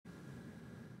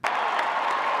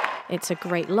It's a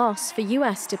great loss for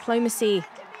US diplomacy.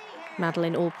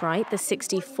 Madeleine Albright, the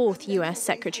 64th US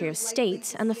Secretary of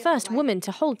State and the first woman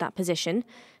to hold that position,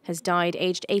 has died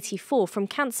aged 84 from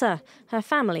cancer, her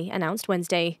family announced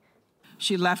Wednesday.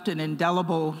 She left an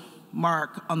indelible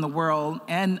mark on the world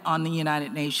and on the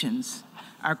United Nations.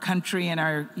 Our country and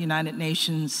our United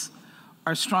Nations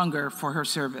are stronger for her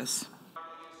service.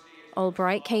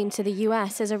 Albright came to the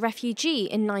US as a refugee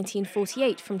in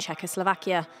 1948 from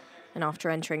Czechoslovakia, and after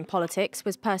entering politics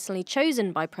was personally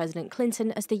chosen by President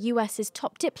Clinton as the US's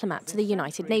top diplomat to the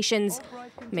United Nations,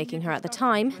 making her at the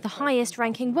time the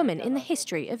highest-ranking woman in the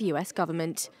history of US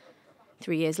government.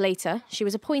 3 years later, she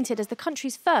was appointed as the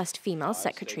country's first female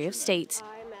Secretary of State.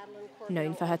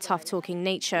 Known for her tough-talking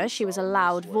nature, she was a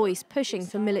loud voice pushing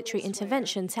for military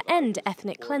intervention to end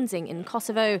ethnic cleansing in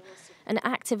Kosovo and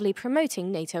actively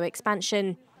promoting NATO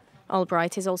expansion.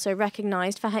 Albright is also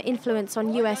recognised for her influence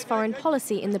on US foreign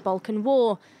policy in the Balkan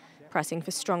War, pressing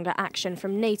for stronger action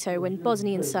from NATO when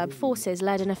Bosnian Serb forces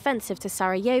led an offensive to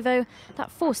Sarajevo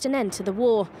that forced an end to the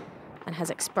war, and has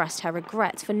expressed her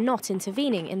regret for not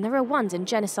intervening in the Rwandan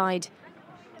genocide.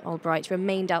 Albright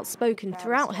remained outspoken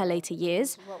throughout her later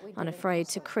years, unafraid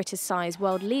to criticise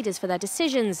world leaders for their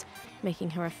decisions,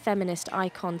 making her a feminist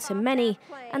icon to many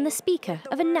and the speaker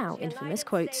of a now infamous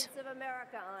quote.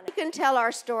 You can tell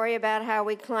our story about how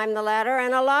we climbed the ladder,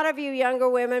 and a lot of you younger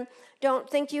women don't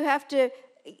think you have to,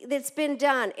 it's been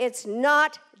done. It's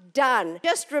not done.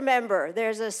 Just remember,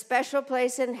 there's a special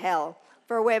place in hell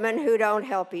for women who don't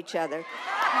help each other.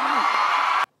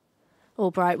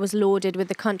 Albright was lauded with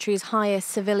the country's highest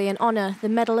civilian honour, the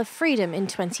Medal of Freedom, in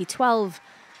 2012,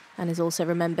 and is also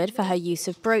remembered for her use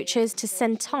of brooches to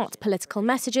send tart political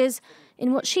messages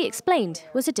in what she explained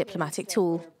was a diplomatic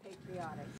tool.